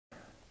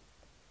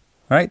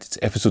Right, it's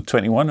episode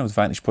 21 of the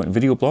Vantage Point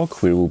video blog,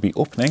 where we'll be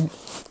opening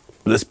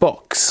this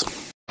box.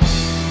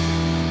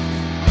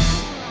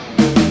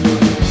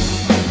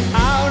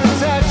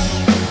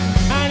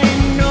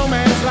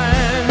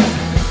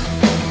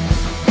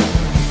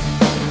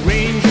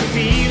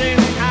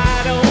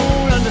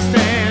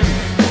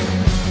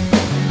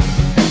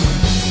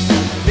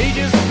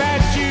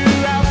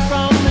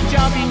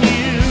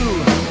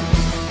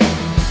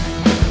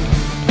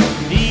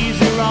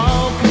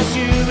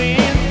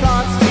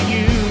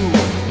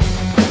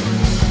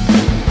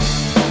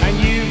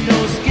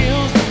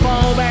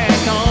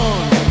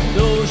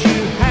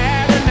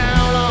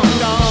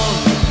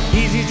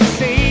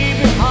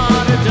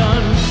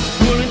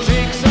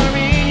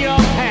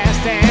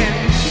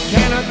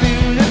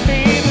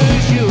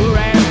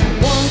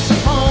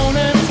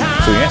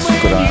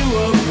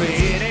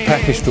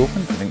 Package to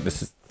open. I think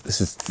this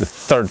is the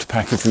third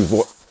package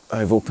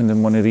I've opened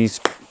in one of these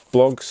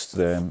blogs.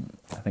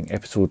 I think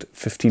episode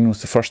 15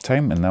 was the first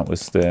time, and that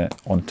was the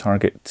On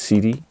Target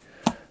CD.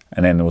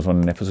 And then there was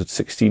one in episode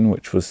 16,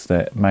 which was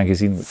the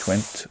magazine, which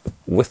went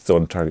with the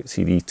On Target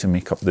CD to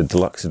make up the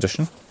deluxe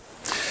edition.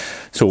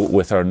 So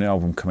with our new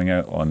album coming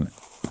out on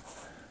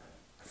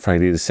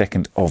Friday the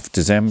 2nd of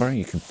December,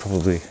 you can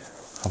probably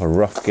have a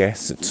rough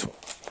guess at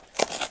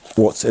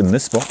what's in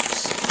this box.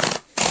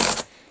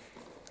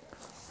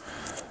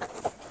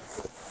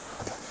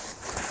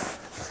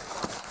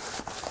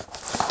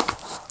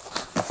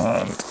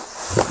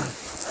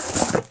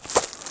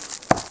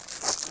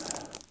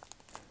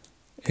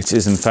 It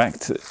is in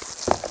fact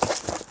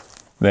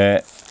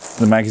the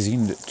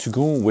magazine to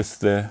go with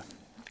the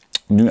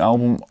new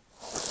album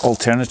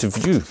Alternative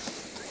View.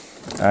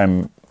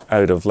 I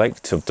would have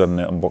liked to have done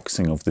the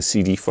unboxing of the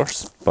CD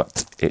first,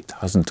 but it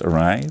hasn't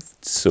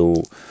arrived,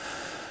 so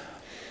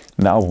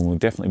the album will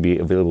definitely be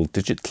available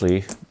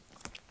digitally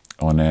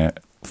on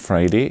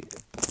Friday.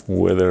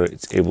 Whether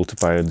it's able to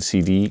buy on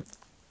CD,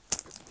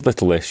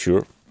 little less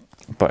sure,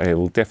 but it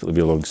will definitely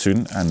be along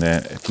soon. And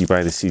if you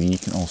buy the CD,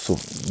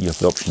 you have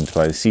the option to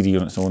buy the CD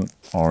on its own,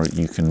 or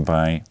you can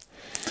buy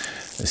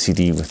the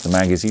CD with the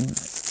magazine,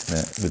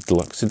 the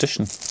deluxe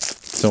edition.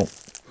 So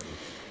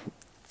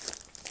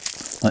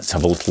let's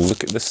have a little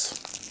look at this.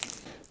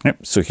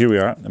 Yep, so here we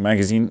are, the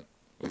magazine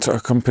to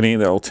accompany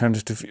the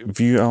Alternative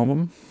View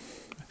album.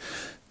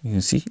 You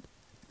can see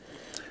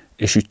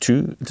issue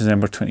 2,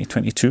 December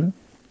 2022,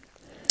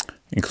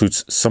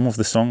 includes some of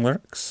the song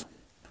lyrics,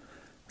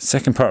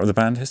 second part of the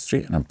band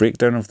history, and a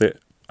breakdown of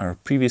our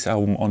previous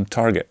album On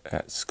Target.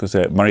 That's because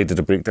Murray did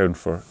a breakdown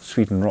for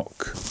Sweden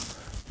Rock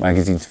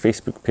magazine's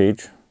Facebook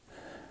page,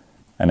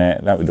 and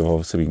that would have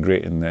obviously been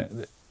great in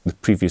the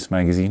previous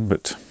magazine,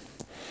 but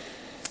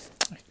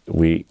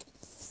we'd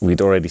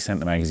already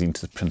sent the magazine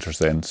to the printers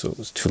then, so it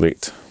was too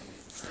late.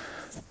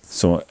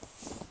 So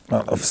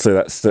obviously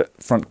that's the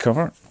front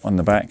cover. On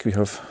the back we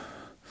have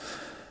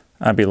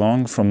Abby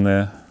Long from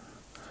the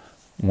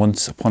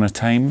Once Upon a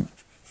Time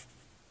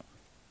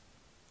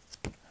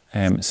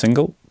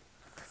single,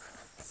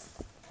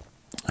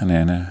 and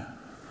then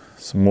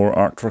some more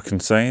artwork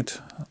inside,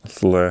 a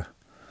little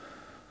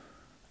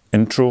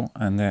intro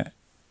and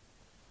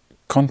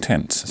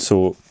contents.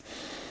 So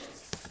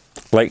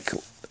like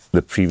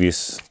the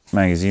previous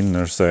magazine,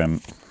 there's a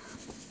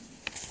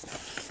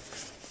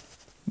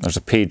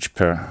page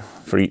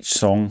for each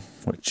song,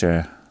 which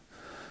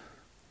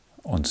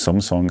on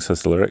some songs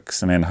has the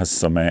lyrics, and then has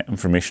some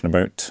information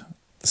about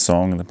the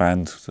song and the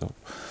band. So,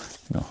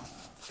 you know,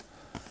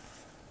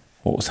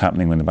 what was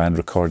happening when the band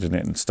recorded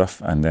it and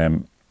stuff,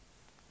 and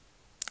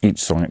each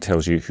song it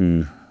tells you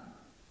who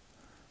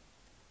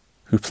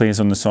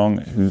plays on the song,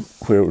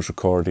 where it was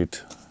recorded,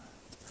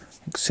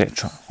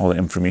 etc. All the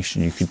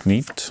information you could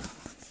need.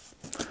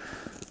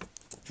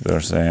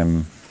 There's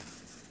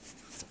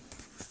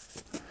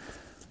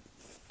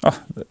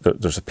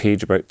there's a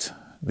page about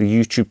the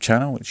YouTube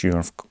channel, which you are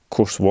of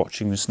course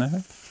watching just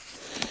now.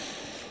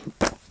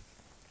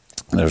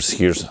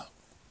 Here's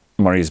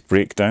Murray's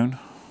breakdown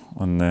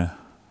on the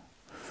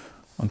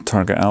On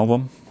Target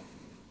album.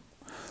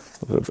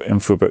 A bit of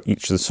info about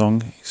each of the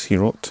songs he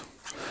wrote.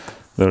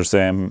 There's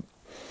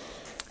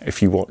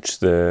if you watch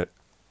the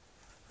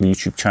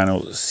YouTube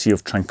channel Sea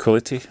of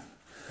Tranquility,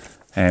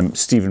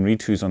 Stephen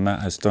Reed, who's on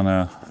that, has done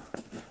a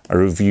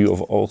review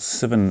of all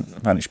 7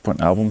 Vantage Point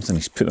albums, and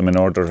he's put them in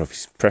order of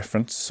his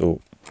preference. So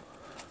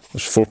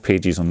there's 4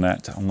 pages on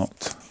that.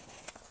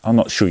 I'll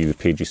not show you the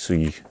pages, so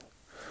you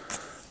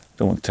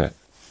don't want to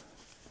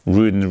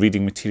ruin the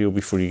reading material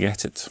before you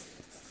get it.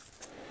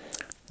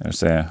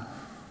 There's a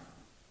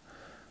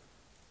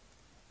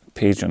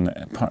page on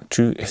part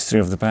 2, History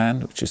of the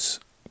Band, which is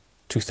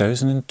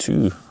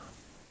 2002.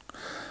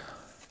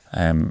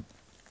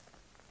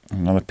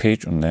 Another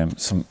page on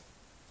some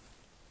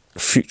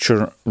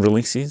future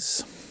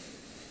releases.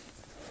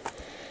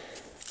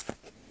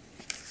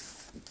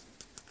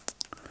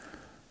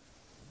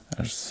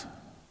 There's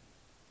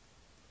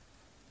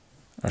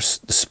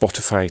the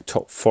Spotify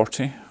Top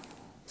 40.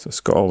 So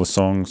it's got all the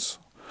songs,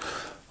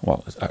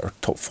 well, our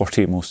top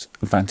 40 most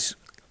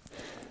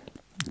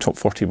top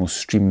 40 most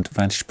streamed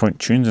Vantage Point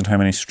tunes and how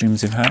many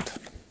streams they've had.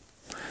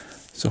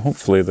 So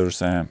hopefully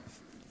there's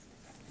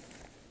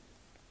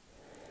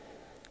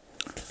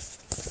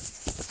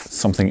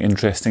something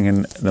interesting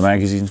in the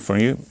magazine for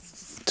you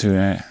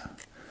to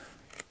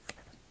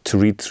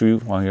read through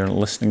while you're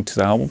listening to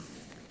the album,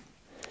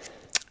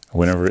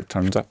 whenever it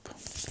turns up.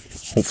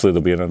 Hopefully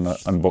there'll be an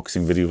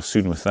unboxing video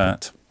soon with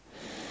that.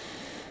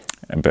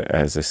 But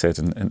as I said,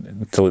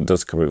 until it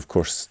does come out, of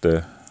course,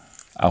 the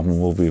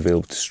album will be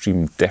available to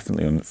stream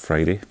definitely on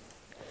Friday.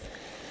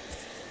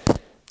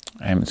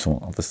 So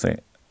obviously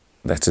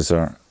that is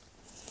our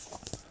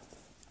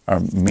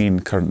main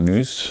current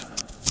news.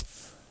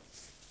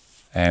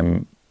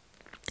 Other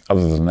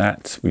than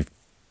that, we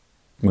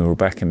were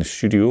back in the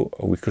studio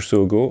a week or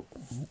so ago,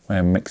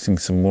 mixing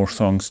some more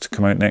songs to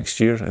come out next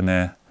year,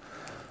 and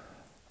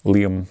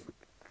Liam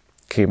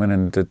came in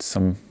and did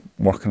some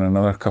work on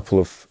another couple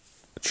of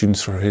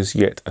tunes for his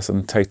yet as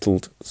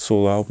untitled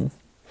solo album.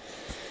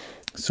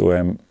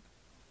 So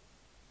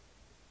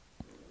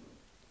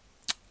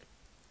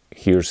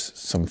here's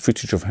some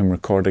footage of him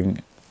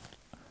recording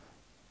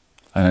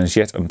an as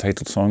yet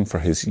untitled song for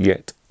his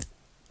yet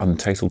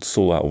untitled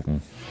solo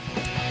album.